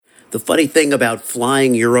The funny thing about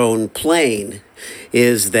flying your own plane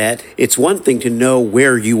is that it's one thing to know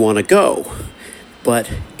where you want to go, but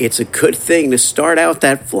it's a good thing to start out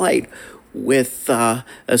that flight with a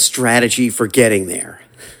strategy for getting there.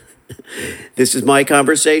 This is my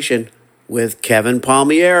conversation with Kevin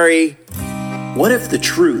Palmieri. What if the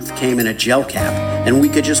truth came in a gel cap and we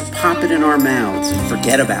could just pop it in our mouths and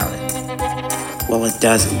forget about it? Well, it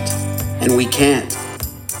doesn't, and we can't.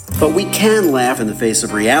 But we can laugh in the face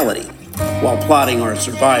of reality while plotting our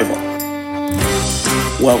survival.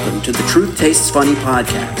 Welcome to the Truth Tastes Funny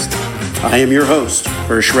podcast. I am your host,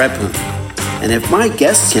 Hersh Redpun, and if my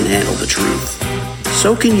guests can handle the truth,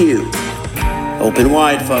 so can you. Open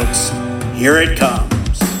wide, folks. Here it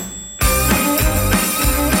comes.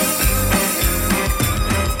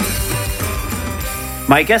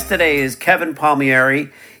 My guest today is Kevin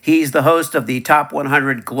Palmieri. He's the host of the Top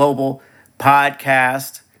 100 Global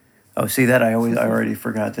podcast. Oh, see that? I already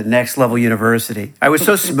forgot. The Next Level University. I was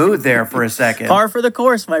so smooth there for a second. Par for the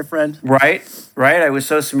course, my friend. Right. I was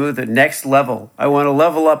so smooth. The next level. I want to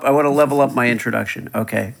level up. I want to level up my introduction.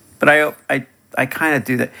 Okay. But I kind of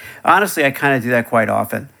do that. Honestly, I kind of do that quite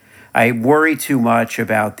often. I worry too much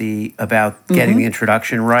about getting the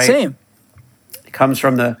introduction right. Same. It comes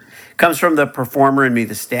from the performer in me,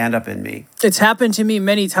 the stand-up in me. It's happened to me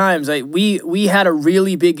many times. We had a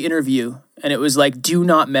really big interview, and it was like, do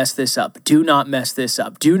not mess this up. Do not mess this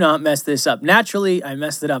up. Do not mess this up. Naturally, I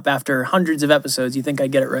messed it up after hundreds of episodes. You think I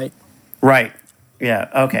get it right? Right. Yeah.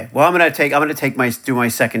 Okay. Well, I'm gonna do my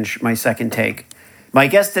second take. My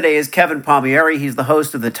guest today is Kevin Palmieri. He's the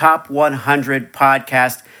host of the Top 100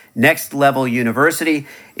 podcast, Next Level University.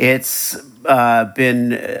 It's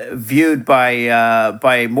been viewed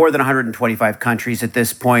by more than 125 countries at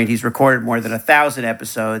this point. He's recorded more than 1,000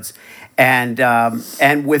 episodes,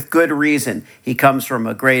 and with good reason. He comes from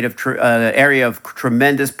a area of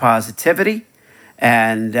tremendous positivity,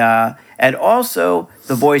 and also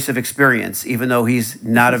the voice of experience. Even though he's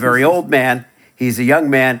not a very old man, he's a young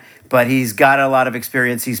man, but he's got a lot of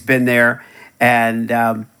experience. He's been there,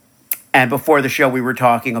 and before the show, we were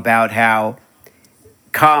talking about how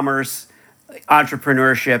commerce,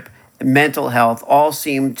 entrepreneurship, mental health all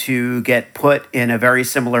seem to get put in a very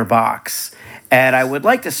similar box. And I would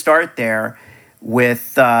like to start there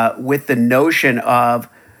with the notion of,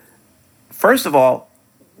 first of all,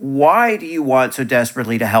 why do you want so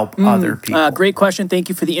desperately to help other people? Great question. Thank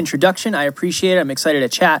you for the introduction. I appreciate it. I'm excited to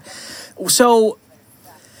chat. So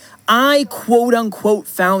I, quote unquote,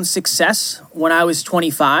 found success when I was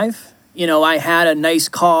 25. You know, I had a nice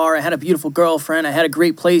car, I had a beautiful girlfriend, I had a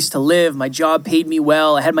great place to live, my job paid me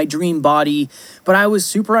well, I had my dream body, but I was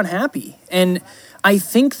super unhappy. And I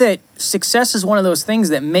think that success is one of those things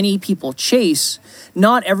that many people chase.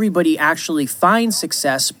 Not everybody actually finds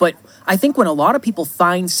success, but I think when a lot of people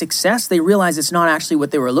find success, they realize it's not actually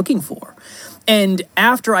what they were looking for. And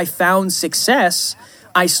after I found success,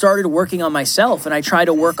 I started working on myself, and I tried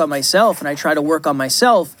to work on myself, and I tried to work on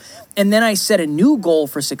myself. And then I set a new goal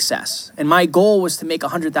for success. And my goal was to make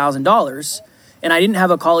 $100,000. And I didn't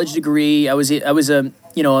have a college degree. I was a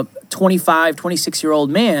 25, 26-year-old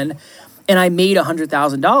man. And I made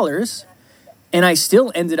 $100,000. And I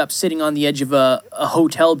still ended up sitting on the edge of a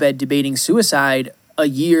hotel bed debating suicide a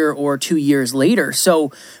year or 2 years later.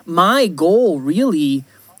 So my goal really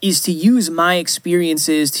is to use my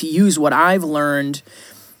experiences, to use what I've learned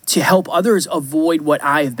to help others avoid what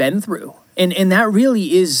I've been through. And that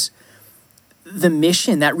really is the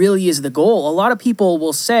mission. That really is the goal. A lot of people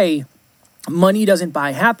will say money doesn't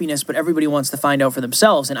buy happiness, but everybody wants to find out for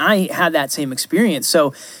themselves. And I had that same experience.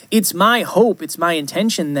 So it's my hope, it's my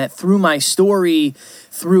intention that through my story,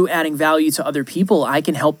 through adding value to other people, I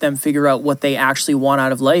can help them figure out what they actually want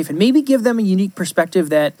out of life and maybe give them a unique perspective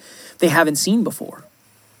that they haven't seen before.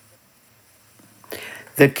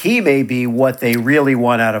 The key may be what they really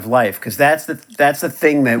want out of life, because that's the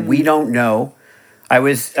thing that we don't know. I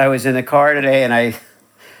was in the car today, and I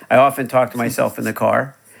often talk to myself in the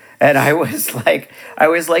car, and I was like, why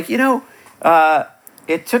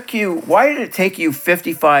did it take you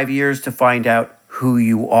 55 years to find out who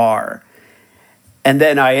you are? And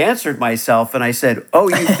then I answered myself, and I said, oh,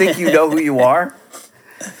 you think you know who you are?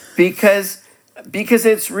 Because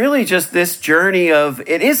it's really just this journey of,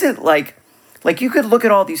 it isn't like you could look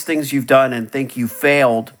at all these things you've done and think you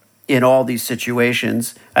failed in all these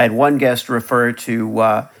situations. I had one guest refer to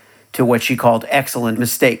what she called excellent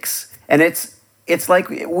mistakes. And it's like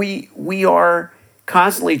we are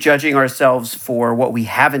constantly judging ourselves for what we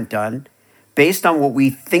haven't done based on what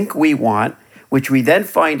we think we want, which we then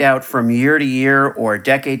find out from year to year or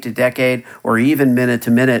decade to decade or even minute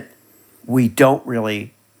to minute, we don't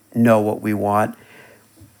really know what we want.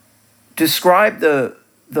 describe the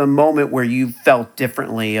moment where you felt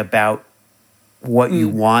differently about what you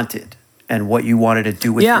wanted and what you wanted to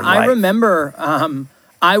do with your life. Yeah, I remember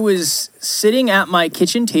I was sitting at my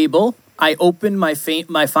kitchen table. I opened my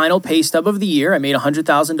final pay stub of the year. I made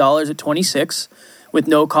 $100,000 at 26 with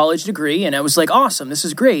no college degree, and I was like, awesome, this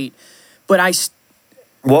is great. But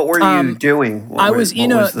what were you doing? I was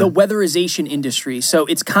in the weatherization industry. So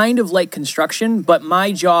it's kind of like construction, but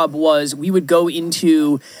my job was we would go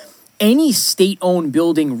into any state-owned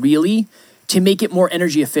building, really, to make it more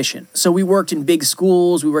energy efficient. So we worked in big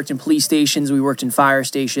schools, we worked in police stations, we worked in fire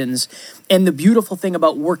stations. And the beautiful thing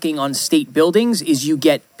about working on state buildings is you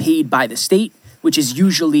get paid by the state, which is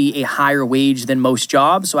usually a higher wage than most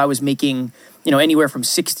jobs. So I was making, anywhere from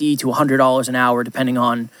 $60 to $100 an hour, depending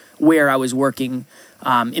on where I was working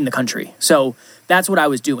in the country. So that's what I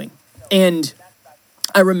was doing. And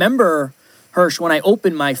I remember, Hirsch, when I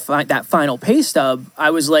opened that final pay stub, I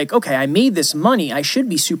was like, okay, I made this money. I should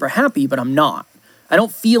be super happy, but I'm not. I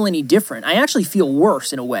don't feel any different. I actually feel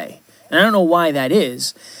worse in a way. And I don't know why that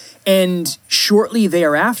is. And shortly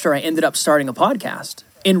thereafter, I ended up starting a podcast.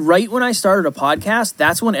 And right when I started a podcast,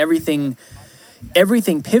 that's when everything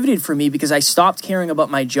pivoted for me, because I stopped caring about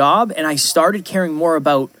my job and I started caring more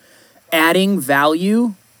about adding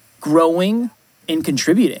value, growing, and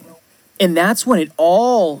contributing. And that's when it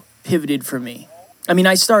all pivoted for me. I mean,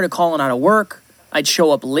 I started calling out of work. I'd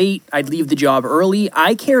show up late. I'd leave the job early.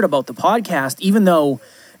 I cared about the podcast, even though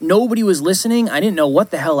nobody was listening. I didn't know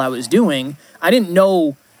what the hell I was doing. I didn't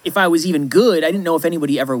know if I was even good. I didn't know if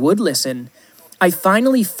anybody ever would listen. I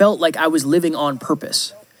finally felt like I was living on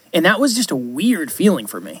purpose. And that was just a weird feeling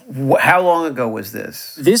for me. How long ago was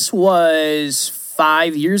this? This was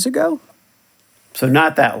 5 years ago. So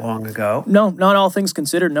not that long ago. No, not all things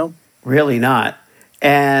considered, no. Really not.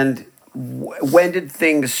 And when did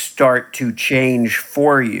things start to change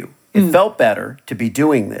for you? It felt better to be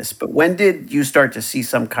doing this, but when did you start to see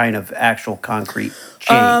some kind of actual concrete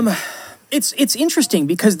change? It's interesting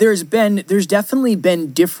because there's definitely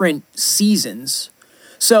been different seasons.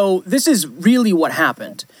 So this is really what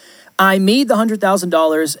happened. I made the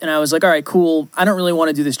 $100,000 and I was like, all right, cool. I don't really want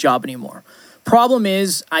to do this job anymore. Problem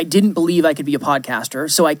is, I didn't believe I could be a podcaster,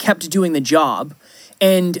 so I kept doing the job,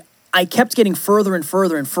 and I kept getting further and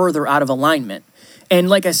further and further out of alignment. And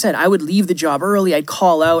like I said, I would leave the job early, I'd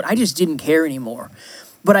call out, I just didn't care anymore.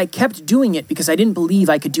 But I kept doing it because I didn't believe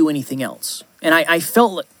I could do anything else. And I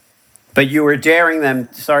felt like... But you were daring them, them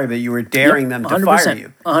to fire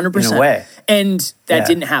you 100%. In a way. And that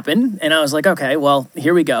didn't happen. And I was like, okay, well,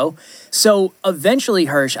 here we go. So eventually,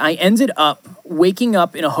 Hirsch, I ended up waking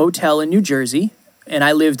up in a hotel in New Jersey, and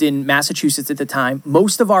I lived in Massachusetts at the time.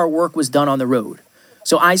 Most of our work was done on the road.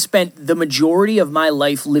 So I spent the majority of my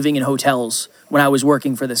life living in hotels when I was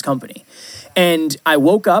working for this company. And I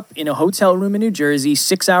woke up in a hotel room in New Jersey,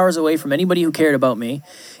 6 hours away from anybody who cared about me.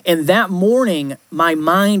 And that morning, my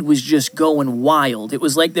mind was just going wild. It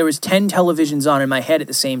was like there was 10 televisions on in my head at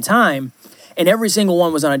the same time, and every single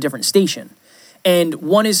one was on a different station. And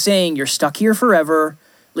one is saying, you're stuck here forever.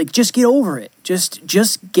 Like, just get over it.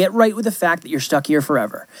 Just get right with the fact that you're stuck here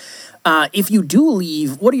forever. If you do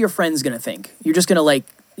leave, what are your friends going to think? You're just going to,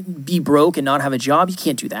 be broke and not have a job? You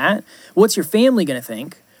can't do that. What's your family going to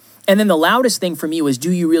think? And then the loudest thing for me was,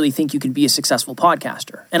 do you really think you can be a successful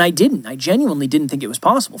podcaster? And I didn't. I genuinely didn't think it was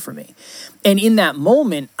possible for me. And in that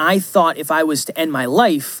moment, I thought if I was to end my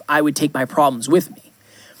life, I would take my problems with me.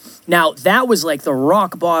 Now, that was like the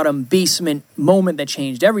rock bottom basement moment that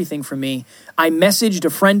changed everything for me. I messaged a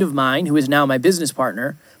friend of mine who is now my business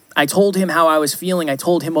partner. I told him how I was feeling. I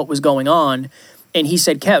told him what was going on. And he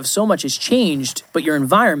said, Kev, so much has changed, but your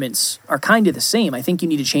environments are kind of the same. I think you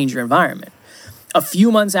need to change your environment. A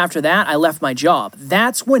few months after that, I left my job.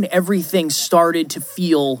 That's when everything started to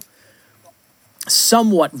feel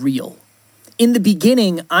somewhat real. In the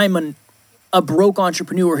beginning, I'm a broke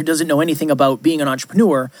entrepreneur who doesn't know anything about being an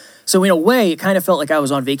entrepreneur. So in a way, it kind of felt like I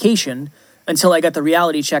was on vacation until I got the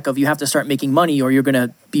reality check of you have to start making money or you're going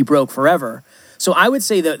to be broke forever. So I would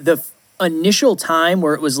say that the initial time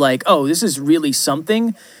where it was like, oh, this is really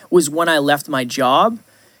something, was when I left my job.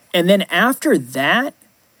 And then after that,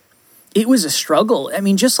 it was a struggle. I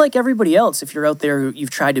mean, just like everybody else, if you're out there,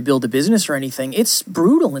 you've tried to build a business or anything, it's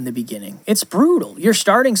brutal in the beginning. It's brutal. You're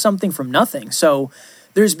starting something from nothing. So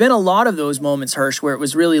there's been a lot of those moments, Hirsch, where it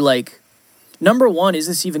was really like, number one, is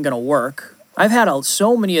this even going to work? I've had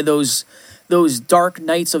so many of those dark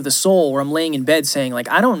nights of the soul where I'm laying in bed saying, like,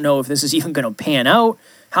 I don't know if this is even going to pan out.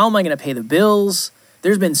 How am I going to pay the bills?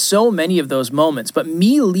 There's been so many of those moments. But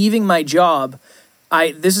me leaving my job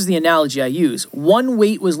This is the analogy I use. One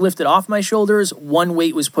weight was lifted off my shoulders, one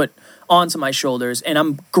weight was put onto my shoulders, and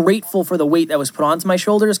I'm grateful for the weight that was put onto my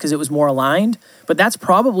shoulders because it was more aligned. But that's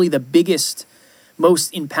probably the biggest,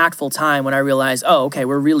 most impactful time when I realized, oh, okay,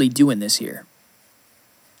 we're really doing this here.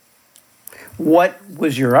 What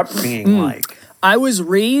was your upbringing like? I was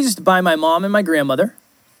raised by my mom and my grandmother.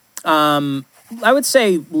 I would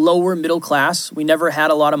say lower middle class. We never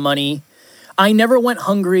had a lot of money. I never went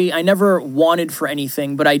hungry. I never wanted for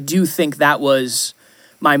anything, but I do think that was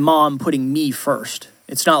my mom putting me first.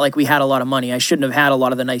 It's not like we had a lot of money. I shouldn't have had a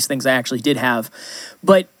lot of the nice things I actually did have.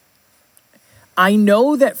 But I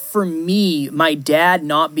know that for me, my dad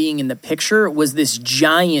not being in the picture was this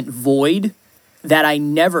giant void that I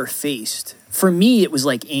never faced. For me, it was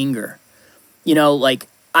like anger. You know, like,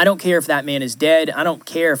 I don't care if that man is dead. I don't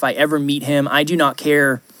care if I ever meet him. I do not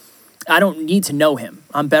care. I don't need to know him.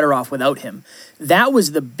 I'm better off without him. That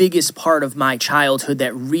was the biggest part of my childhood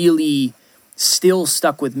that really still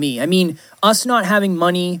stuck with me. I mean, us not having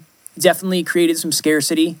money definitely created some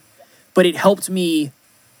scarcity, but it helped me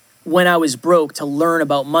when I was broke to learn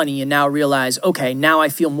about money and now realize, okay, now I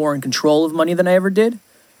feel more in control of money than I ever did.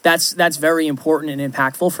 That's very important and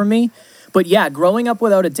impactful for me. But yeah, growing up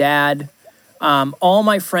without a dad, all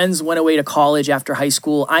my friends went away to college after high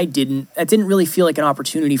school. I didn't. That didn't really feel like an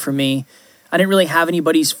opportunity for me. I didn't really have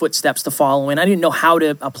anybody's footsteps to follow in. I didn't know how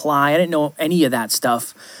to apply. I didn't know any of that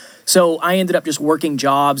stuff. So I ended up just working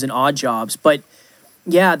jobs and odd jobs. But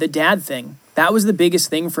yeah, the dad thing, that was the biggest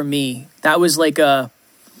thing for me. That was like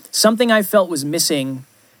something I felt was missing.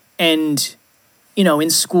 And, you know, in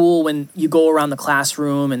school, when you go around the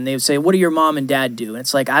classroom and they would say, what do your mom and dad do? And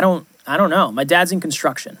it's like, I don't know. My dad's in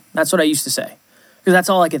construction. That's what I used to say. Because that's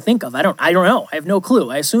all I could think of. I don't know. I have no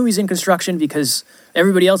clue. I assume he's in construction because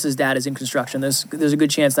everybody else's dad is in construction. There's a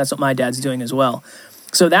good chance that's what my dad's doing as well.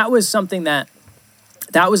 So that was something that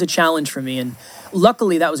was a challenge for me. And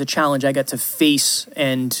luckily that was a challenge I got to face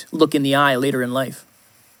and look in the eye later in life.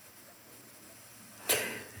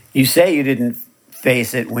 You say you didn't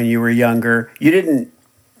face it when you were younger. You didn't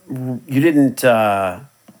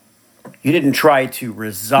try to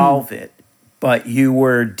resolve it, but you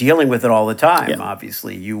were dealing with it all the time. Yeah.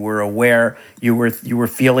 Obviously, you were aware. You were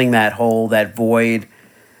feeling that hole, that void.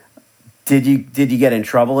 Did you get in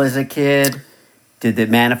trouble as a kid? Did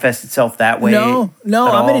it manifest itself that way? No.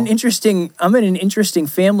 I'm in an interesting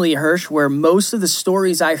family, Hirsch, where most of the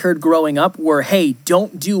stories I heard growing up were, "Hey,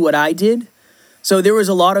 don't do what I did." So there was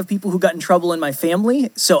a lot of people who got in trouble in my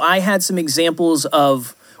family. So I had some examples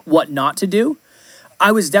of what not to do.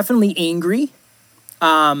 I was definitely angry.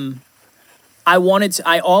 I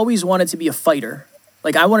always wanted to be a fighter.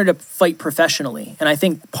 Like, I wanted to fight professionally. And I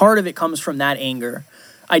think part of it comes from that anger.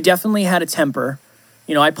 I definitely had a temper.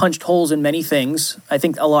 You know, I punched holes in many things. I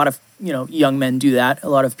think a lot of, young men do that, a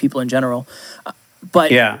lot of people in general.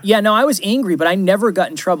 But I was angry, but I never got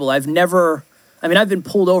in trouble. I've been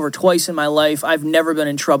pulled over twice in my life. I've never been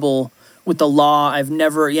in trouble with the law.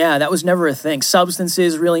 That was never a thing.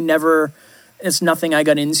 Substances really never, it's nothing I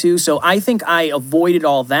got into. So I think I avoided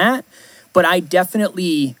all that. But I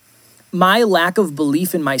definitely, my lack of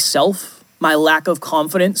belief in myself, my lack of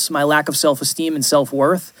confidence, my lack of self-esteem and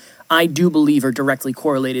self-worth, I do believe are directly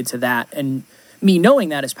correlated to that. And me knowing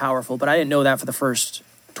that is powerful, but I didn't know that for the first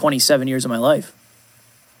 27 years of my life.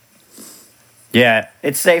 Yeah,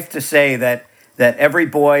 it's safe to say that every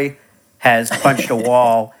boy has punched a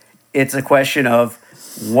wall. It's a question of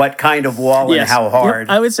what kind of wall and how hard.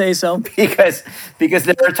 Yep, I would say so. Because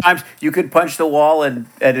there are times you could punch the wall and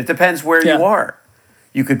it depends where you are.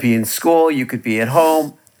 You could be in school, you could be at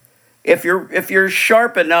home. If you're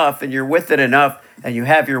sharp enough and you're with it enough and you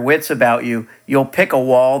have your wits about you, you'll pick a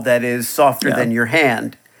wall that is softer than your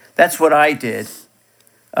hand. That's what I did.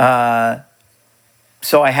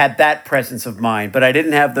 So I had that presence of mind, but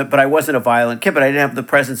I wasn't a violent kid, but I didn't have the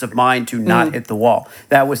presence of mind to not hit the wall.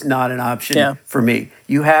 That was not an option for me.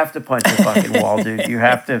 You have to punch the fucking wall, dude. You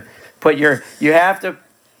have to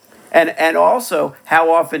and also,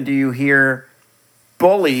 how often do you hear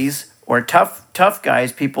bullies or tough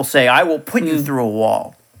guys, people say, I will put you through a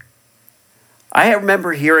wall. I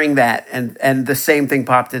remember hearing that and the same thing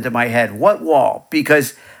popped into my head. What wall?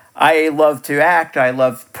 Because I love to act. I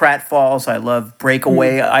love pratfalls. I love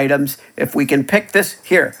breakaway items. If we can pick this,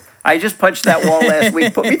 here. I just punched that wall last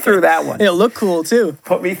week. Put me through that one. It'll look cool, too.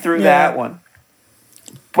 Put me through that one.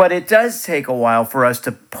 But it does take a while for us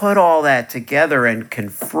to put all that together and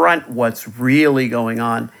confront what's really going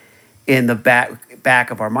on in the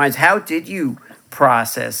back of our minds. How did you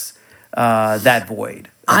process that void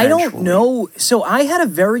eventually? I don't know. So I had a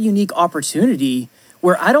very unique opportunity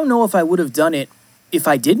where I don't know if I would have done it if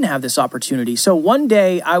I didn't have this opportunity. So one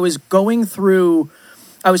day I was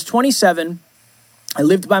 27. I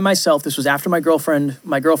lived by myself. This was after my girlfriend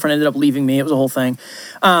ended up leaving me. It was a whole thing.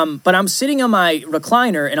 But I'm sitting on my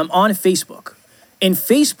recliner and I'm on Facebook. And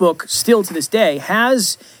Facebook, still to this day,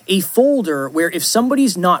 has a folder where if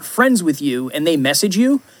somebody's not friends with you and they message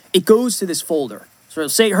you, it goes to this folder. So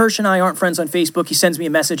say Hirsch and I aren't friends on Facebook. He sends me a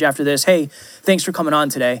message after this. Hey, thanks for coming on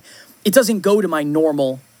today. It doesn't go to my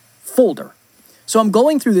normal folder. So I'm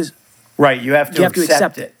going through this. Right, you have to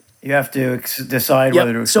accept it. You have to decide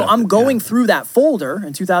whether to accept it. So I'm going through that folder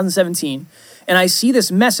in 2017, and I see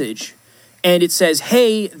this message, and it says,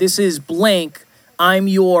 hey, this is blank. I'm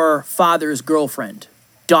your father's girlfriend, ...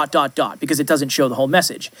 because it doesn't show the whole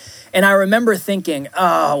message. And I remember thinking,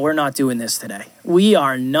 oh, we're not doing this today. We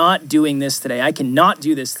are not doing this today. I cannot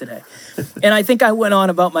do this today. And I think I went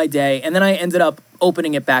on about my day, and then I ended up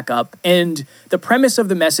opening it back up. And the premise of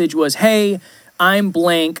the message was, hey, I'm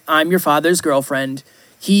blank. I'm your father's girlfriend.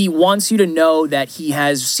 He wants you to know that he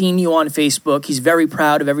has seen you on Facebook. He's very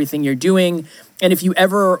proud of everything you're doing. And if you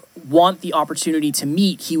ever want the opportunity to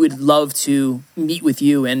meet, he would love to meet with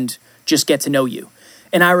you and just get to know you.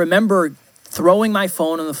 And I remember throwing my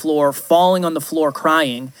phone on the floor, falling on the floor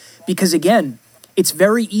crying, because again, it's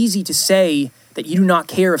very easy to say that you do not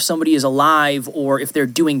care if somebody is alive or if they're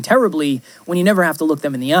doing terribly when you never have to look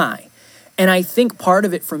them in the eye. And I think part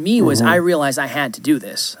of it for me was I realized I had to do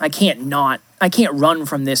this. I can't run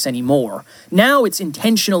from this anymore. Now it's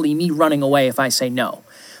intentionally me running away if I say no.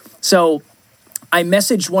 So I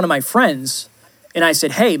messaged one of my friends and I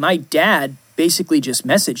said, hey, my dad basically just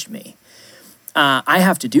messaged me. I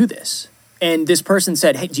have to do this. And this person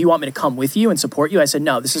said, hey, do you want me to come with you and support you? I said,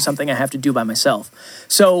 no, this is something I have to do by myself.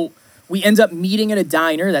 So we end up meeting at a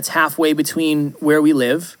diner that's halfway between where we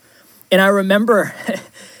live. And I remember,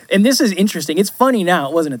 and this is interesting. It's funny now.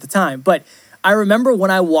 It wasn't at the time. But I remember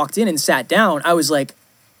when I walked in and sat down, I was like,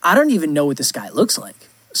 I don't even know what this guy looks like.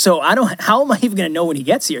 So how am I even going to know when he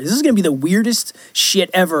gets here? This is going to be the weirdest shit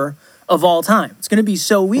ever of all time. It's going to be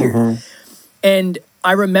so weird. And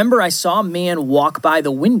I remember I saw a man walk by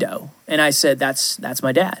the window and I said, that's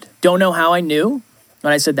my dad. Don't know how I knew,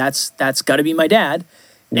 but I said, that's got to be my dad.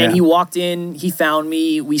 Yeah. And he walked in, he found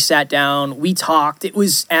me, we sat down, we talked. It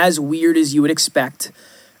was as weird as you would expect.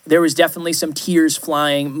 There was definitely some tears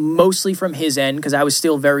flying, mostly from his end because I was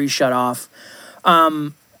still very shut off.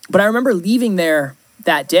 But I remember leaving there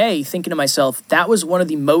that day thinking to myself, that was one of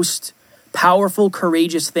the most powerful,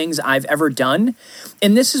 courageous things I've ever done.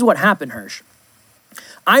 And this is what happened, Hirsch.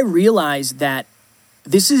 I realized that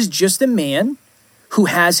this is just a man who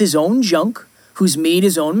has his own junk, who's made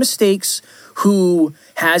his own mistakes, who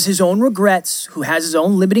has his own regrets, who has his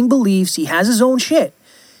own limiting beliefs. He has his own shit.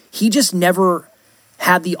 He just never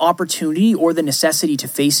had the opportunity or the necessity to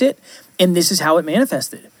face it. And this is how it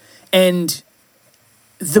manifested. And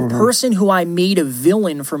the person who I made a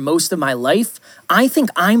villain for most of my life, I think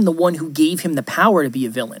I'm the one who gave him the power to be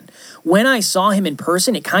a villain. When I saw him in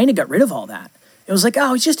person, it kind of got rid of all that. It was like,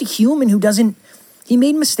 oh, he's just a human who he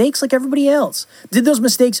made mistakes like everybody else. Did those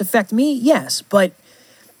mistakes affect me? Yes. But,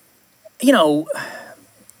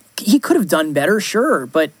 he could have done better, sure.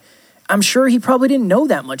 But I'm sure he probably didn't know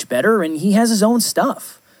that much better, and he has his own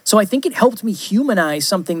stuff. So I think it helped me humanize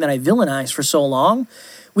something that I villainized for so long.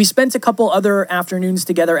 We spent a couple other afternoons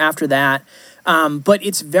together after that. But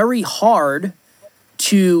it's very hard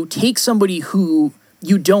to take somebody who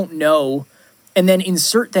you don't know and then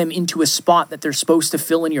insert them into a spot that they're supposed to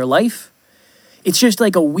fill in your life. It's just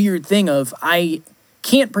like a weird thing of, I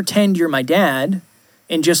can't pretend you're my dad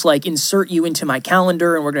and just like insert you into my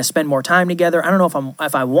calendar and we're going to spend more time together. I don't know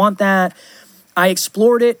if I want that. I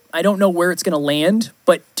explored it. I don't know where it's going to land,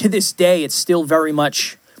 but to this day, it's still very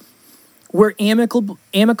much, we're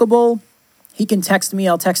amicable. He can text me,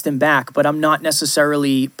 I'll text him back, but I'm not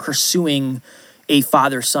necessarily pursuing a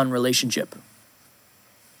father-son relationship.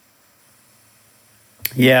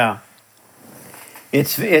 Yeah, I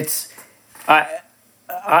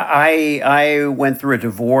went through a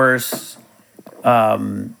divorce. I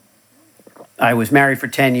was married for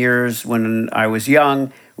 10 years when I was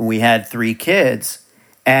young, when we had 3 kids.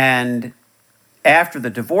 And after the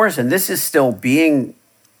divorce, and this is still being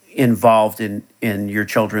involved in your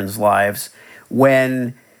children's lives,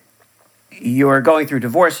 when you're going through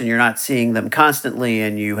divorce and you're not seeing them constantly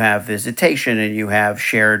and you have visitation and you have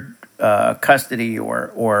shared custody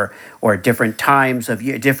or different times of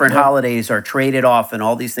year, different holidays are traded off and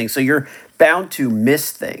all these things. So you're bound to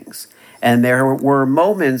miss things. And there were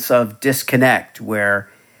moments of disconnect where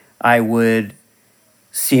I would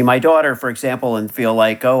see my daughter, for example, and feel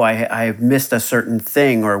like, oh, I've missed a certain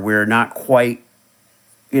thing, or we're not quite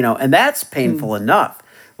and that's painful enough.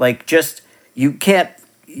 Like, just,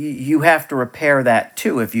 you have to repair that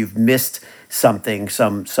too if you've missed something,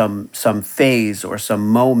 some phase or some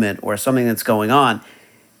moment or something that's going on.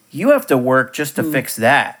 You have to work just to fix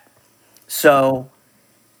that. So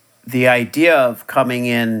the idea of coming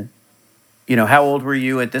in, how old were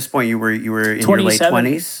you at this point? You were in your late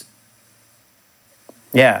 20s?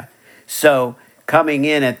 Yeah. So coming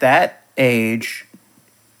in at that age,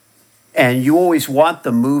 and you always want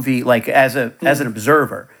the movie, like as an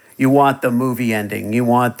observer, you want the movie ending. You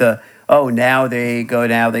want now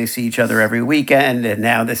they see each other every weekend, and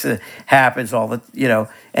now this happens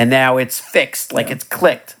and now it's fixed, like it's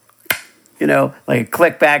clicked, like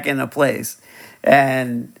click back into place.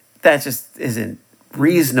 And that just isn't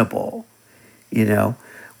reasonable,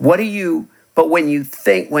 but when you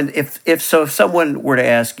think, if someone were to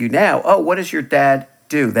ask you now, what does your dad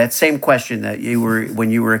do? That same question that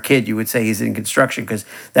when you were a kid, you would say he's in construction because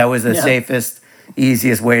that was the safest,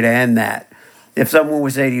 easiest way to end that. If someone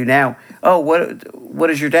would say to you now, what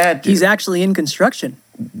does your dad do? He's actually in construction.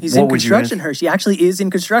 He's in construction, Hirsch. He actually is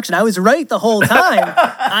in construction. I was right the whole time.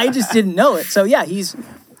 I just didn't know it. So yeah, he's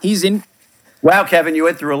in. Wow, Kevin, you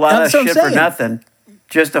went through a lot of shit for nothing.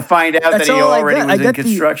 Just to find out that he already was in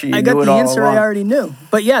construction. I got the answer I already knew.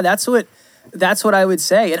 But yeah, that's what I would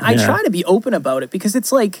say. And I try to be open about it because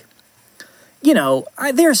it's like,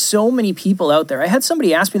 there are so many people out there. I had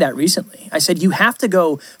somebody ask me that recently. I said, you have to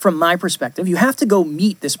go, from my perspective, you have to go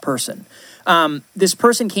meet this person. This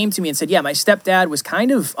person came to me and said, my stepdad was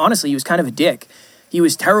honestly, he was kind of a dick. He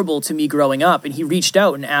was terrible to me growing up. And he reached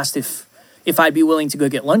out and asked if I'd be willing to go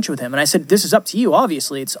get lunch with him. And I said, this is up to you,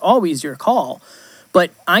 obviously. It's always your call.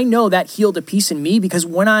 But I know that healed a piece in me because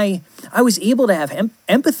when I was able to have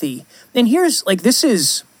empathy, and this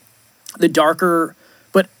is the darker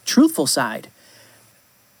but truthful side.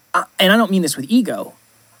 And I don't mean this with ego.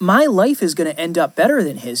 My life is going to end up better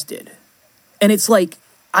than his did. And it's like,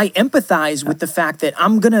 I empathize with the fact that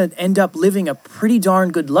I'm going to end up living a pretty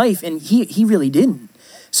darn good life, and he really didn't.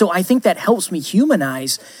 So I think that helps me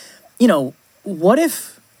humanize, what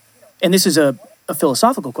if, and this is a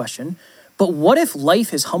philosophical question, but what if life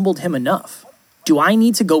has humbled him enough? Do I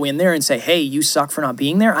need to go in there and say, hey, you suck for not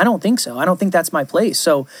being there? I don't think so. I don't think that's my place.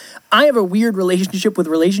 So I have a weird relationship with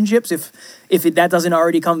relationships if that doesn't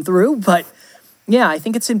already come through. But yeah, I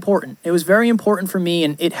think it's important. It was very important for me,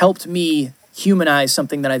 and it helped me humanize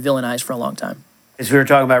something that I villainized for a long time. As we were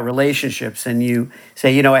talking about relationships, and you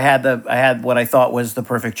say, I had what I thought was the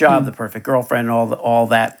perfect job, the perfect girlfriend, all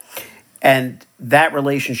that, and that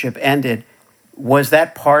relationship ended. Was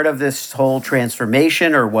that part of this whole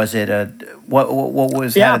transformation, or was it what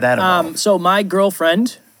was how did that evolve? So my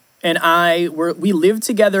girlfriend and we lived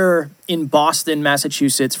together in Boston,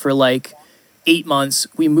 Massachusetts for like 8 months.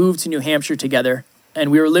 We moved to New Hampshire together, and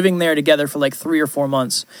we were living there together for like 3 or 4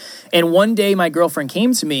 months. And one day my girlfriend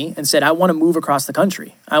came to me and said, I want to move across the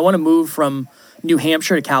country. I want to move from New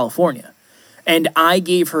Hampshire to California. And I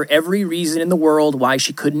gave her every reason in the world why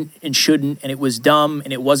she couldn't and shouldn't, and it was dumb,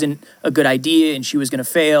 and it wasn't a good idea, and she was going to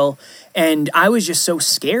fail. And I was just so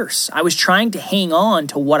scarce. I was trying to hang on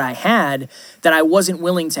to what I had that I wasn't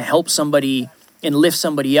willing to help somebody and lift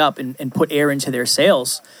somebody up and put air into their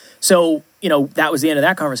sails. So, that was the end of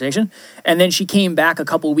that conversation. And then she came back a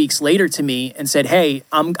couple weeks later to me and said, hey,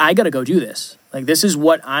 I got to go do this. Like, this is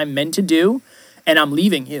what I'm meant to do, and I'm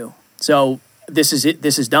leaving you. So this is it.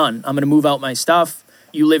 This is done. I'm going to move out my stuff.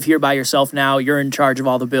 You live here by yourself now. You're in charge of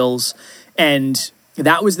all the bills. And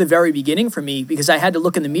that was the very beginning for me because I had to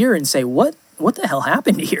look in the mirror and say, what the hell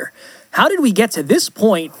happened here? How did we get to this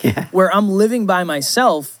point where I'm living by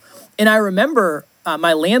myself? And I remember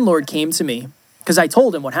my landlord came to me because I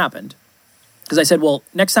told him what happened. Because I said, well,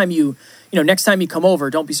 next time you come over,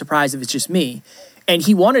 don't be surprised if it's just me. And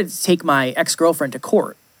he wanted to take my ex-girlfriend to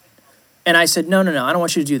court. And I said, no, I don't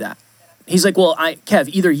want you to do that. He's like, well, Kev,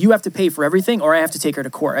 either you have to pay for everything or I have to take her to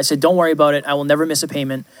court. I said, don't worry about it. I will never miss a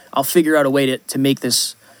payment. I'll figure out a way to make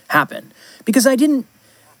this happen. Because I didn't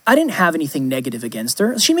have anything negative against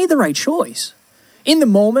her. She made the right choice. In the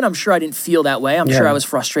moment, I'm sure I didn't feel that way. I'm sure I was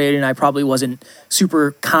frustrated and I probably wasn't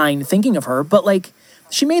super kind thinking of her. But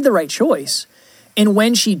she made the right choice. And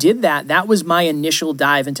when she did that, that was my initial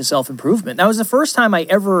dive into self-improvement. That was the first time I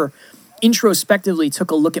ever introspectively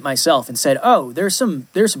took a look at myself and said, oh, there's some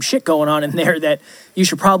shit going on in there that you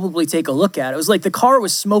should probably take a look at. It was like the car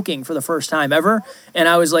was smoking for the first time ever. And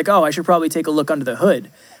I was like, oh, I should probably take a look under the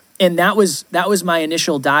hood. And that was my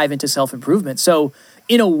initial dive into self-improvement. So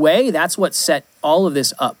in a way, that's what set all of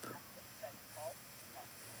this up.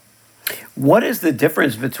 What is the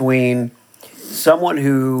difference between someone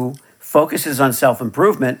who focuses on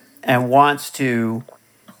self-improvement and wants to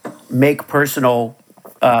make personal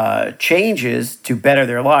changes to better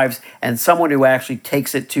their lives, and someone who actually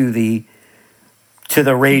takes it to the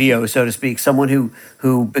radio, so to speak, someone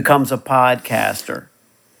who becomes a podcaster.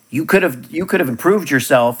 You could have improved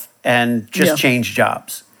yourself and just changed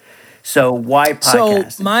jobs. So why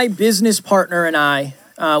podcasting? So my business partner and I,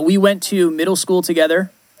 we went to middle school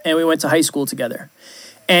together and we went to high school together.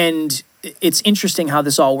 And it's interesting how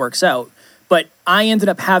this all works out. But I ended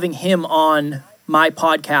up having him on my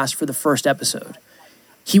podcast for the first episode.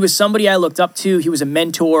 He was somebody I looked up to. He was a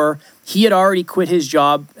mentor. He had already quit his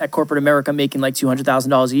job at corporate America, making like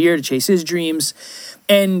 $200,000 a year to chase his dreams.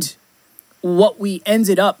 And what we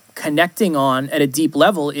ended up connecting on at a deep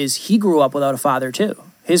level is he grew up without a father too.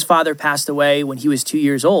 His father passed away when he was 2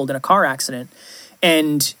 years old in a car accident.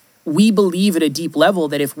 And we believe at a deep level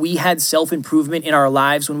that if we had self-improvement in our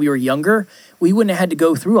lives when we were younger, we wouldn't have had to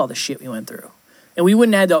go through all the shit we went through. And we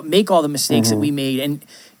wouldn't have had to make all the mistakes that we made and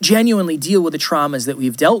genuinely deal with the traumas that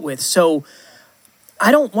we've dealt with. So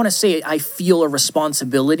I don't want to say I feel a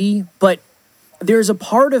responsibility, but there's a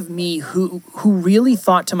part of me who really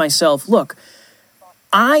thought to myself, look,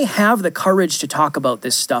 I have the courage to talk about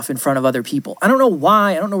this stuff in front of other people. I don't know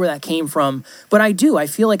why. I don't know where that came from, but I do. I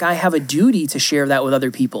feel like I have a duty to share that with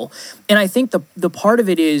other people. And I think the part of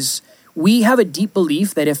it is we have a deep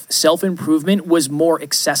belief that if self-improvement was more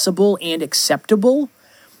accessible and acceptable,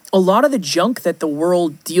 a lot of the junk that the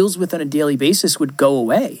world deals with on a daily basis would go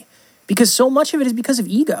away. Because so much of it is because of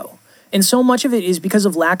ego. And so much of it is because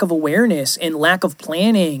of lack of awareness and lack of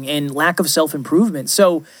planning and lack of self-improvement.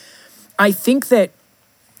 So I think that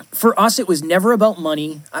for us, it was never about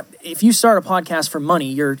money. If you start a podcast for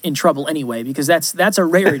money, you're in trouble anyway, because that's a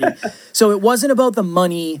rarity. So it wasn't about the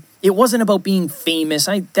money. It wasn't about being famous.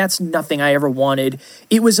 That's nothing I ever wanted.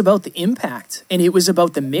 It was about the impact, and it was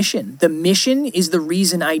about the mission. The mission is the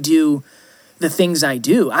reason I do the things I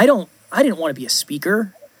do. I didn't want to be a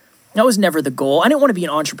speaker. That was never the goal. I didn't want to be an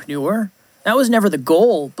entrepreneur. That was never the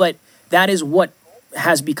goal, but that is what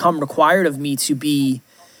has become required of me to be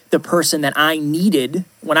the person that I needed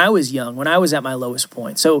when I was young, when I was at my lowest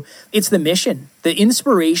point. So it's the mission. The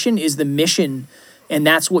inspiration is the mission, and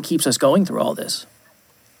that's what keeps us going through all this.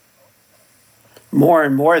 More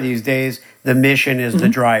and more these days, the mission is the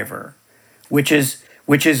driver, which is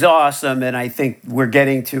awesome. And I think we're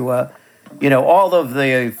getting to all of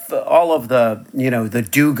the the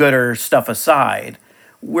do-gooder stuff aside,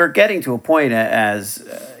 we're getting to a point as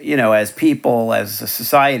people, as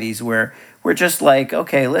societies, where we're just like,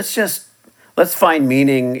 okay, let's find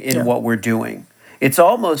meaning in what we're doing.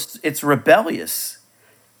 It's rebellious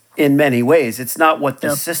in many ways. It's not what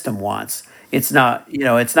the system wants. It's not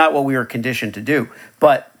what we were conditioned to do.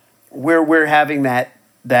 But we're having that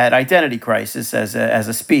identity crisis as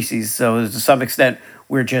a species. So to some extent,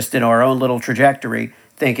 we're just in our own little trajectory,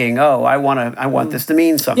 thinking, oh, I want this to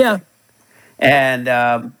mean something. Yeah.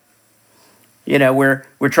 And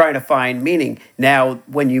we're trying to find meaning. Now,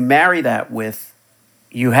 when you marry that with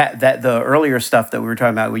the earlier stuff that we were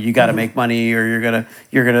talking about, where you got to make money, or you're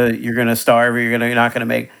gonna starve, or you're not gonna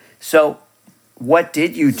make. So, what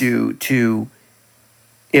did you do to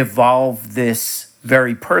evolve this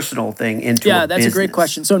very personal thing into a that's business? a great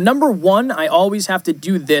question. So, number one, I always have to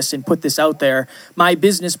do this and put this out there. My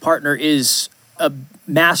business partner is a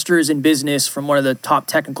master's in business from one of the top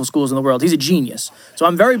technical schools in the world. He's a genius. So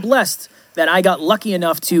I'm very blessed that I got lucky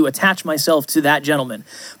enough to attach myself to that gentleman.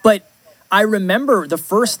 But I remember the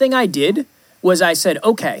first thing I did was I said,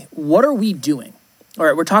 okay, what are we doing? All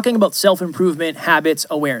right, we're talking about self-improvement, habits,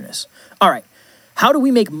 awareness. All right, how do we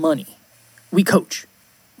make money? We coach.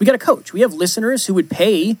 We got to coach. We have listeners who would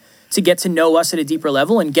pay to get to know us at a deeper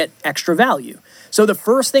level and get extra value. So the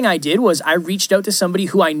first thing I did was I reached out to somebody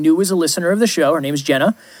who I knew was a listener of the show. Her name is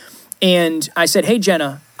Jenna. And I said, hey,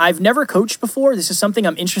 Jenna, I've never coached before. This is something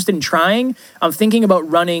I'm interested in trying. I'm thinking about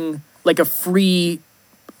running like a free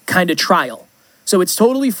kind of trial. So it's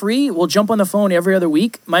totally free. We'll jump on the phone every other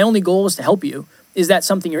week. My only goal is to help you. Is that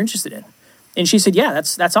something you're interested in? And she said, yeah,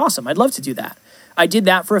 that's awesome. I'd love to do that. I did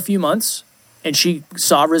that for a few months, and she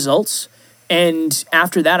saw results. And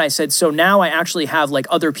after that, I said, so now I actually have like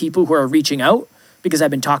other people who are reaching out because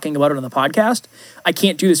I've been talking about it on the podcast. I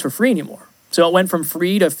can't do this for free anymore. So it went from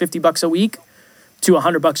free to $50 a week to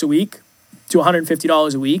 $100 a week to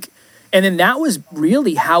 $150 a week. And then that was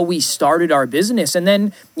really how we started our business. And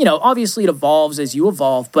then, obviously it evolves as you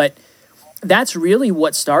evolve, but that's really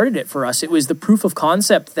what started it for us. It was the proof of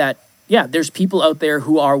concept that, there's people out there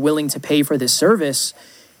who are willing to pay for this service.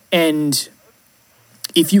 And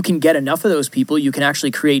if you can get enough of those people, you can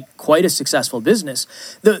actually create quite a successful business.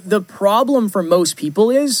 The problem for most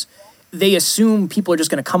people is they assume people are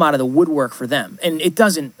just going to come out of the woodwork for them. And it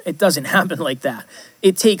doesn't happen like that.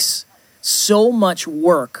 It takes so much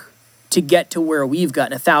work to get to where we've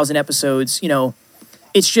gotten 1,000 episodes. You know,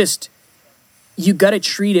 it's just, you got to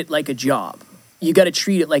treat it like a job. You got to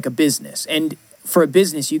treat it like a business. And for a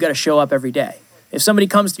business, you got to show up every day. If somebody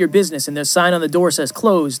comes to your business and their sign on the door says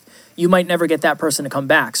closed, you might never get that person to come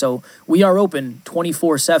back. So we are open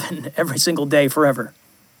 24/7 every single day forever.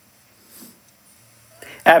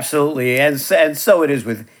 Absolutely. And so it is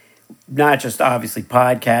with not just obviously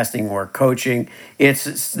podcasting or coaching.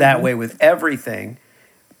 It's that way with everything.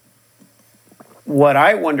 What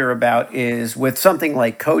I wonder about is with something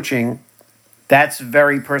like coaching, that's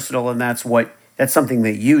very personal, and that's something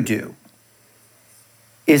that you do.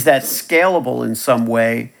 Is that scalable in some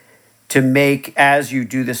way to make, as you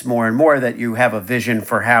do this more and more, that you have a vision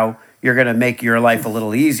for how you're going to make your life a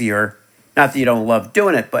little easier? Not that you don't love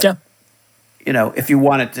doing it, but you know, if you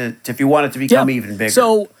want it to become even bigger.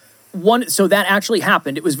 So that actually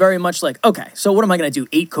happened. It was very much like, okay, so what am I going to do?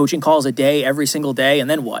 8 coaching calls a day, every single day, and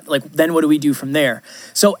then what? Like, then what do we do from there?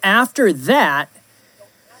 So after that,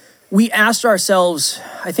 we asked ourselves,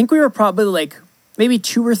 I think we were probably like maybe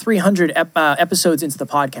 200 or 300 episodes into the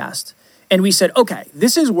podcast. And we said, okay,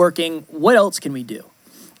 this is working. What else can we do?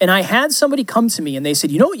 And I had somebody come to me and they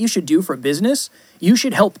said, you know what you should do for a business? You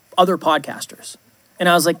should help other podcasters. And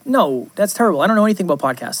I was like, no, that's terrible. I don't know anything about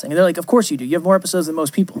podcasting. And they're like, of course you do. You have more episodes than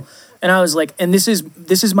most people. And I was like, and this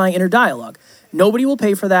is my inner dialogue. Nobody will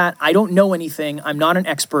pay for that. I don't know anything. I'm not an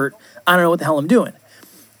expert. I don't know what the hell I'm doing.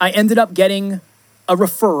 I ended up getting a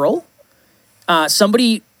referral.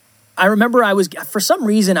 I remember for some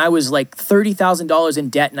reason I was like $30,000 in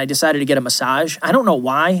debt and I decided to get a massage. I don't know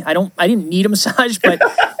why. I didn't need a massage, but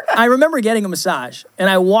I remember getting a massage. And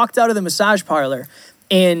I walked out of the massage parlor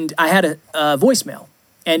and I had a voicemail.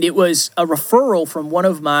 And it was a referral from one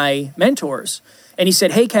of my mentors. And he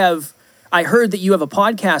said, hey, Kev, I heard that you have a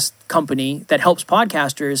podcast company that helps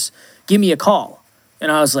podcasters. Give me a call.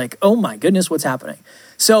 And I was like, oh my goodness, what's happening?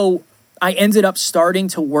 So I ended up starting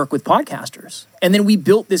to work with podcasters. And then we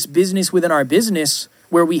built this business within our business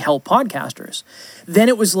where we help podcasters. Then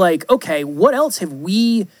it was like, okay, what else have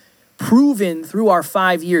we proven through our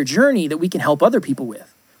 5-year journey that we can help other people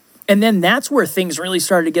with? And then that's where things really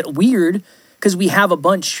started to get weird, because we have a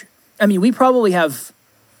bunch. I mean, we probably have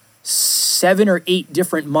 7 or 8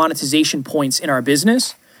 different monetization points in our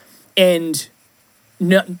business, and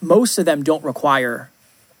most of them don't require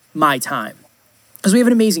my time because we have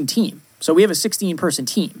an amazing team. So we have a 16-person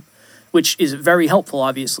team, which is very helpful,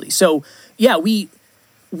 obviously. So yeah, we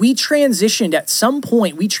transitioned at some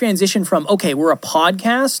point. We transitioned from, okay, we're a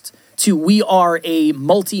podcast to we are a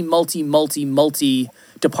multi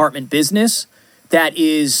department business that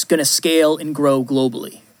is going to scale and grow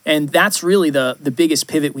globally. And that's really the biggest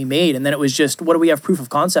pivot we made. And then it was just, what do we have proof of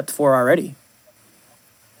concept for already?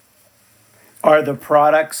 Are the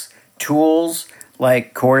products tools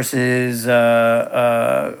like courses, what's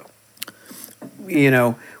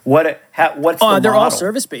the they're model? all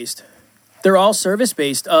service-based. They're all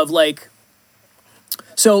service-based of like,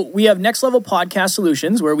 so we have Next Level Podcast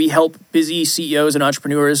Solutions where we help busy CEOs and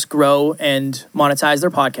entrepreneurs grow and monetize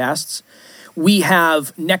their podcasts. We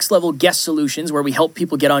have Next Level Guest Solutions where we help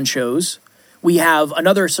people get on shows. We have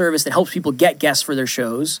another service that helps people get guests for their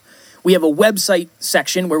shows. We have a website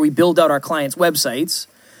section where we build out our clients' websites.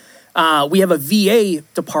 We have a VA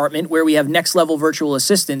department where we have Next Level virtual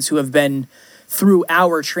assistants who have been through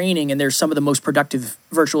our training, and they're some of the most productive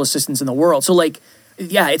virtual assistants in the world. So like,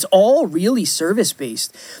 yeah, it's all really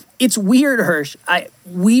service-based. It's weird, Hirsch.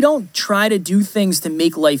 We don't try to do things to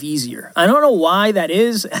make life easier. I don't know why that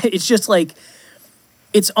is. It's just like,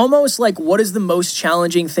 it's almost like, what is the most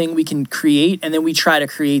challenging thing we can create? And then we try to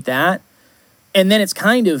create that. And then it's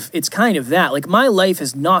kind of that. Like, my life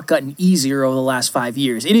has not gotten easier over the last 5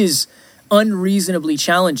 years. It is unreasonably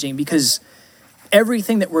challenging because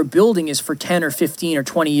everything that we're building is for 10 or 15 or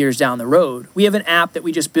 20 years down the road. We have an app that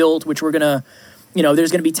we just built, which we're going to,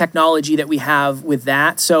 there's going to be technology that we have with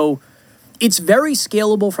that. So it's very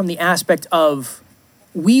scalable from the aspect of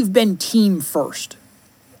we've been team first.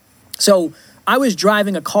 So I was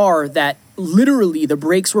driving a car that literally the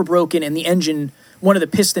brakes were broken and the engine, one of the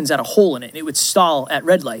pistons had a hole in it. It would stall at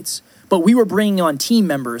red lights. But we were bringing on team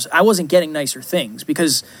members. I wasn't getting nicer things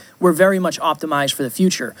because we're very much optimized for the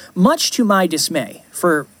future, much to my dismay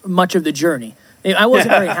for much of the journey. I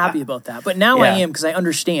wasn't very happy about that. But now I am, because I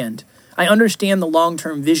understand. I understand the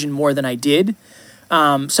long-term vision more than I did.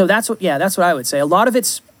 So that's what I would say. A lot of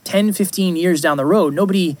it's 10, 15 years down the road.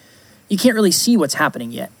 You can't really see what's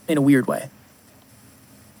happening yet in a weird way.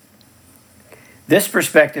 This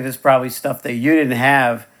perspective is probably stuff that you didn't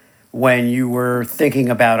have when you were thinking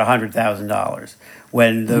about $100,000,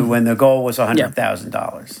 when the goal was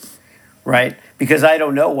 $100,000, right? Because I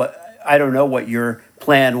don't know what your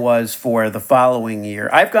plan was for the following year.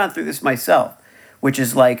 I've gone through this myself, which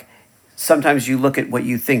is like sometimes you look at what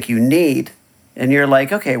you think you need, and you're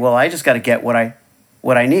like, okay, well, I just got to get what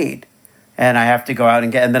I need, and I have to go out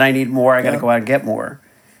and get, and then I need more. I got to go out and get more,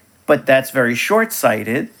 but that's very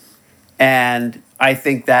short-sighted, and I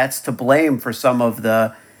think that's to blame for some of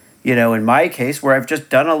the, in my case, where I've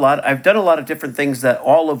done a lot of different things, that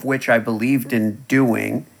all of which I believed in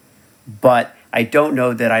doing, but I don't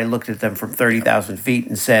know that I looked at them from 30,000 feet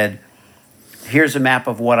and said, here's a map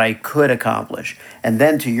of what I could accomplish. And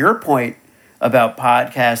then to your point about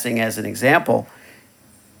podcasting as an example,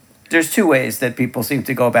 there's two ways that people seem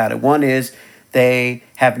to go about it. One is they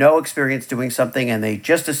have no experience doing something and they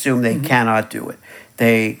just assume they cannot do it.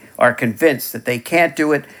 They are convinced that they can't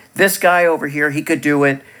do it. This guy over here, he could do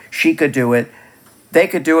it. She could do it. They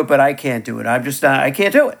could do it, but I can't do it. I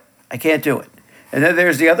can't do it. I can't do it. And then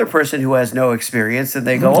there's the other person who has no experience, and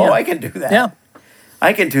they go, oh, I can do that. Yeah.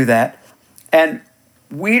 I can do that. And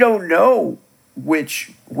we don't know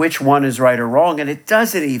which one is right or wrong, and it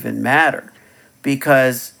doesn't even matter,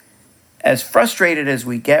 because as frustrated as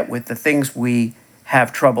we get with the things we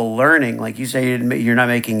have trouble learning, like you say, you're not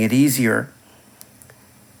making it easier,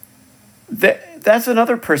 that's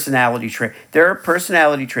another personality trait. There are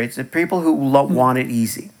personality traits that people who want it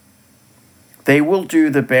easy, they will do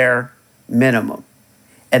the bare minimum,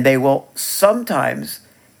 and they will sometimes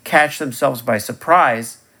catch themselves by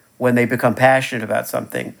surprise when they become passionate about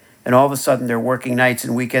something, and all of a sudden they're working nights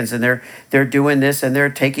and weekends, and they're doing this, and they're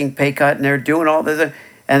taking pay cut, and they're doing all this,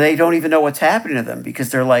 and they don't even know what's happening to them,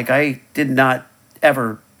 because they're like, I did not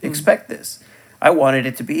ever expect this. I wanted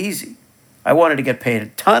it to be easy. I wanted to get paid a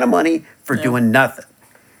ton of money for doing nothing.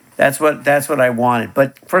 That's what I wanted.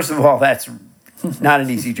 But first of all, that's not an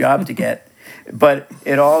easy job to get. But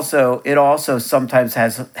it also sometimes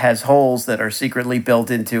has holes that are secretly built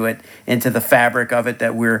into it, into the fabric of it,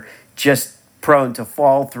 that we're just prone to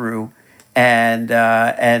fall through, and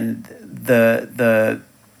the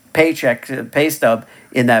pay stub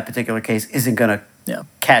in that particular case isn't going to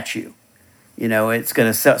catch you. It's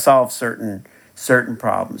going to solve certain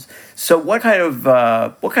problems. So what kind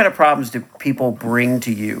of problems do people bring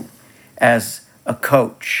to you as a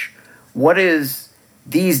coach? What is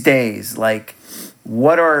these days like?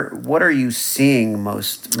 What are you seeing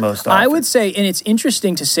most often? I would say, and it's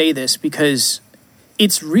interesting to say this because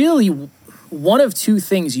it's really one of two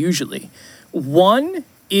things usually. One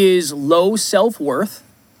is low self-worth,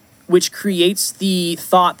 which creates the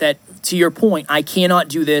thought that, to your point, I cannot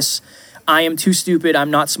do this. I am too stupid.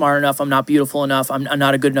 I'm not smart enough. I'm not beautiful enough. I'm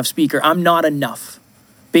not a good enough speaker. I'm not enough,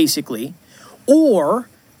 basically. Or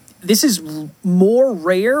this is more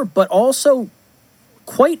rare, but also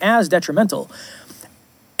quite as detrimental.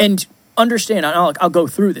 And understand, I'll go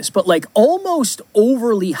through this, but like almost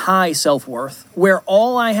overly high self-worth, where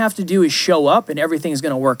all I have to do is show up and everything's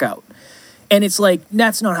going to work out. And it's like,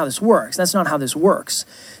 that's not how this works. That's not how this works.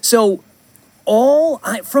 So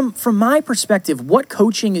from my perspective, what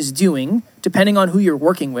coaching is doing, depending on who you're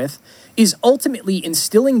working with, is ultimately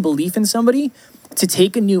instilling belief in somebody to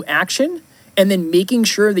take a new action, and then making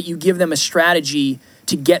sure that you give them a strategy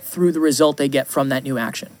to get through the result they get from that new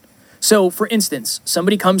action. So, for instance,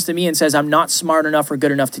 somebody comes to me and says, I'm not smart enough or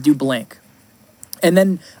good enough to do blank. And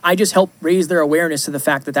then I just help raise their awareness to the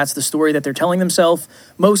fact that that's the story that they're telling themselves,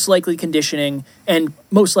 most likely conditioning, and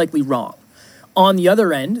most likely wrong. On the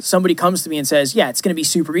other end, somebody comes to me and says, yeah, it's going to be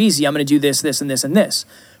super easy. I'm going to do this, this, and this, and this.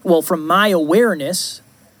 Well, from my awareness,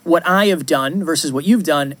 what I have done versus what you've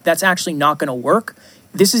done, that's actually not going to work.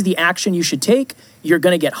 This is the action you should take. You're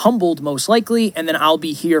going to get humbled most likely, and then I'll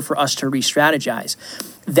be here for us to re-strategize.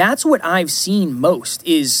 That's what I've seen most,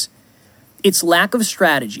 is it's lack of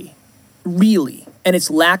strategy, really, and it's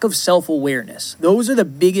lack of self-awareness. Those are the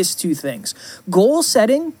biggest two things. Goal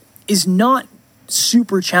setting is not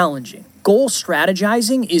super challenging. Goal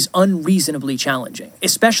strategizing is unreasonably challenging,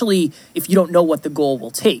 especially if you don't know what the goal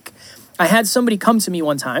will take. I had somebody come to me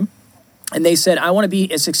one time, and they said, I want to be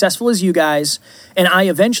as successful as you guys, and I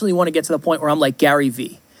eventually want to get to the point where I'm like Gary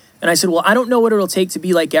Vee. And I said, well, I don't know what it'll take to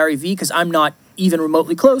be like Gary Vee, because I'm not even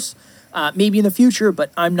remotely close. Maybe in the future,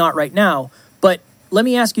 but I'm not right now. But let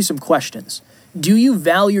me ask you some questions. Do you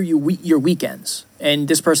value your weekends? And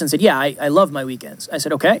this person said, yeah, I love my weekends. I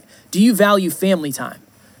said, okay. Do you value family time?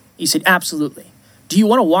 He said, absolutely. Do you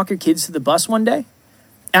want to walk your kids to the bus one day?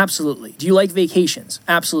 Absolutely. Do you like vacations?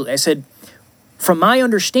 Absolutely. I said, from my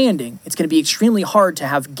understanding, it's going to be extremely hard to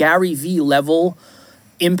have Gary Vee level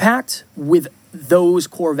impact with those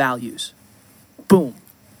core values. Boom.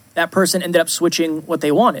 that person ended up switching what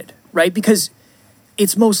they wanted, right? Because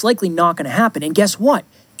it's most likely not going to happen. And guess what?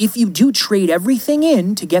 If you do trade everything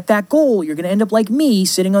in to get that goal, you're going to end up like me,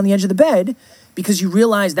 sitting on the edge of the bed, because you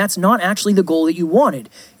realize that's not actually the goal that you wanted.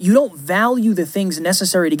 You don't value the things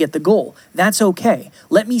necessary to get the goal. That's okay.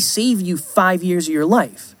 Let me save you 5 years of your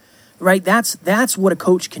life, right? That's what a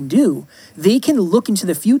coach can do. They can look into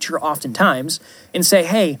the future oftentimes and say,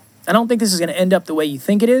 hey, I don't think this is going to end up the way you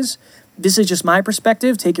think it is. This is just my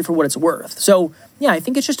perspective. Take it for what it's worth. So, yeah, I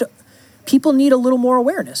think it's just people need a little more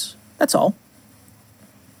awareness. That's all.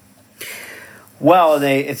 Well,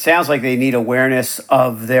 it sounds like they need awareness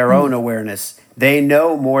of their own awareness. They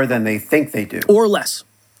know more than they think they do. Or less.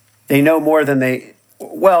 They know more than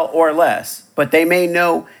or less. But they may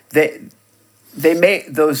know that they may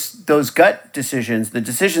those gut decisions, the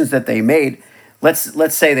decisions that they made.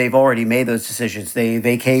 Let's say they've already made those decisions. They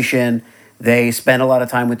vacation. They spend a lot of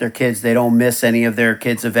time with their kids. They don't miss any of their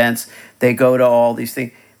kids' events. They go to all these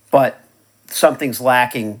things. But something's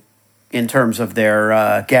lacking in terms of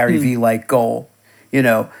their Gary Vee-like goal,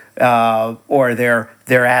 or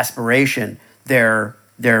their aspiration, their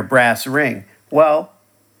brass ring. Well,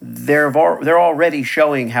 they're already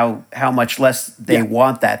showing how much less they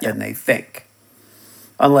want that than they think.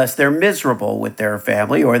 Unless they're miserable with their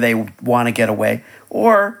family, or they want to get away,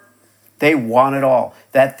 or they want it all.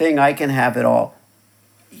 That thing, I can have it all.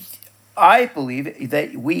 I believe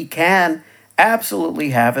that we can absolutely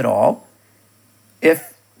have it all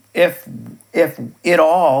if it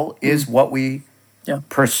all is what we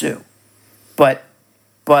pursue. But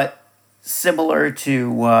similar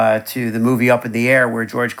to the movie Up in the Air, where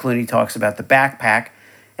George Clooney talks about the backpack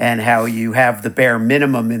and how you have the bare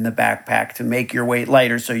minimum in the backpack to make your weight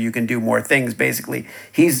lighter so you can do more things. Basically,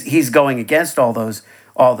 he's going against all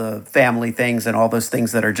the family things and all those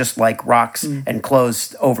things that are just like rocks and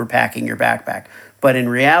clothes overpacking your backpack. But in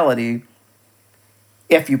reality,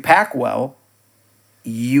 if you pack well,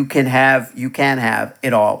 you can have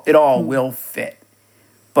it all. It all will fit.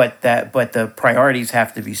 But the priorities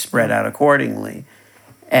have to be spread out accordingly.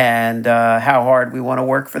 And how hard we want to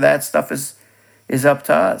work for that stuff is up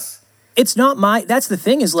to us. That's the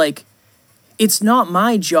thing is, like, it's not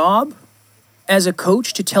my job as a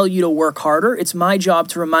coach to tell you to work harder. It's my job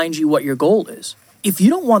to remind you what your goal is. If you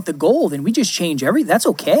don't want the goal, then we just change everything. That's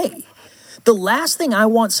okay. The last thing I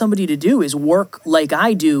want somebody to do is work like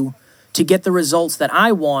I do to get the results that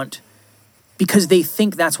I want because they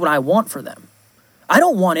think that's what I want for them. I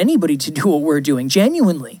don't want anybody to do what we're doing,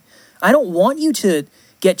 genuinely. I don't want you to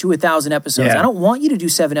get to 1,000 episodes. Yeah. I don't want you to do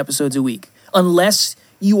 7 episodes a week unless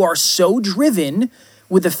you are so driven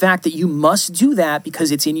with the fact that you must do that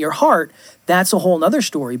because it's in your heart. That's a whole nother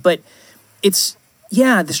story. But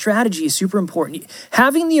the strategy is super important.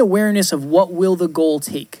 Having the awareness of what will the goal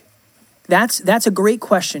take. That's a great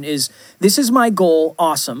question. This is my goal.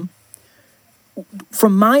 Awesome.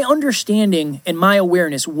 From my understanding and my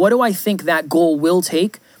awareness, what do I think that goal will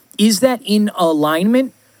take? Is that in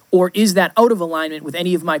alignment or is that out of alignment with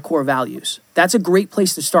any of my core values? That's a great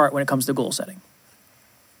place to start when it comes to goal setting.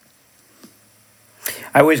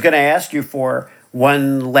 I was going to ask you for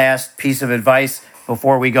one last piece of advice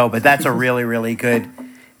before we go, but that's a really, really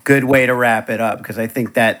good way to wrap it up because I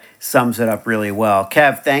think that sums it up really well.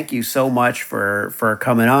 Kev, thank you so much for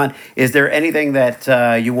coming on. Is there anything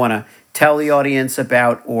that you want to tell the audience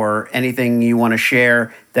about or anything you want to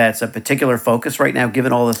share that's a particular focus right now,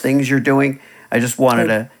 given all the things you're doing? I just wanted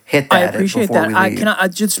to hit that. I appreciate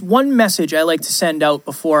that. Just one message I like to send out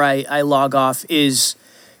before I log off is,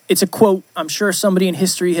 it's a quote. I'm sure somebody in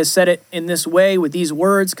history has said it in this way with these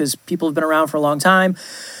words because people have been around for a long time.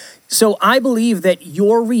 So I believe that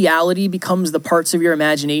your reality becomes the parts of your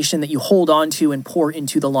imagination that you hold on to and pour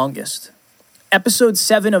into the longest. Episode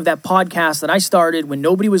 7 of that podcast that I started when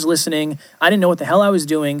nobody was listening, I didn't know what the hell I was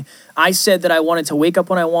doing. I said that I wanted to wake up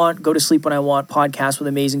when I want, go to sleep when I want, podcast with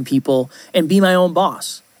amazing people, and be my own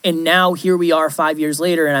boss. And now here we are 5 years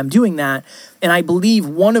later, and I'm doing that. And I believe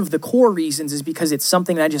one of the core reasons is because it's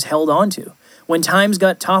something that I just held on to. When times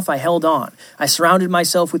got tough, I held on. I surrounded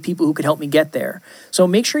myself with people who could help me get there. So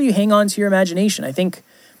make sure you hang on to your imagination. I think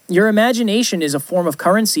your imagination is a form of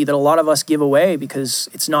currency that a lot of us give away because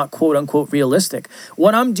it's not quote unquote realistic.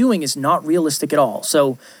 What I'm doing is not realistic at all.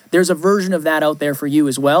 So there's a version of that out there for you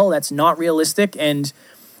as well. That's not realistic, and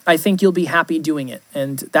I think you'll be happy doing it.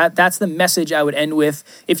 And that's the message I would end with.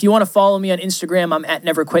 If you want to follow me on Instagram, I'm at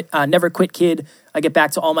Never Quit Kid. I get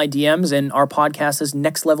back to all my DMs, and our podcast is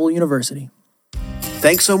Next Level University.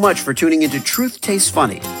 Thanks so much for tuning into Truth Tastes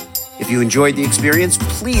Funny. If you enjoyed the experience,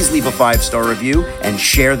 please leave a 5-star review and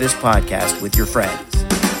share this podcast with your friends.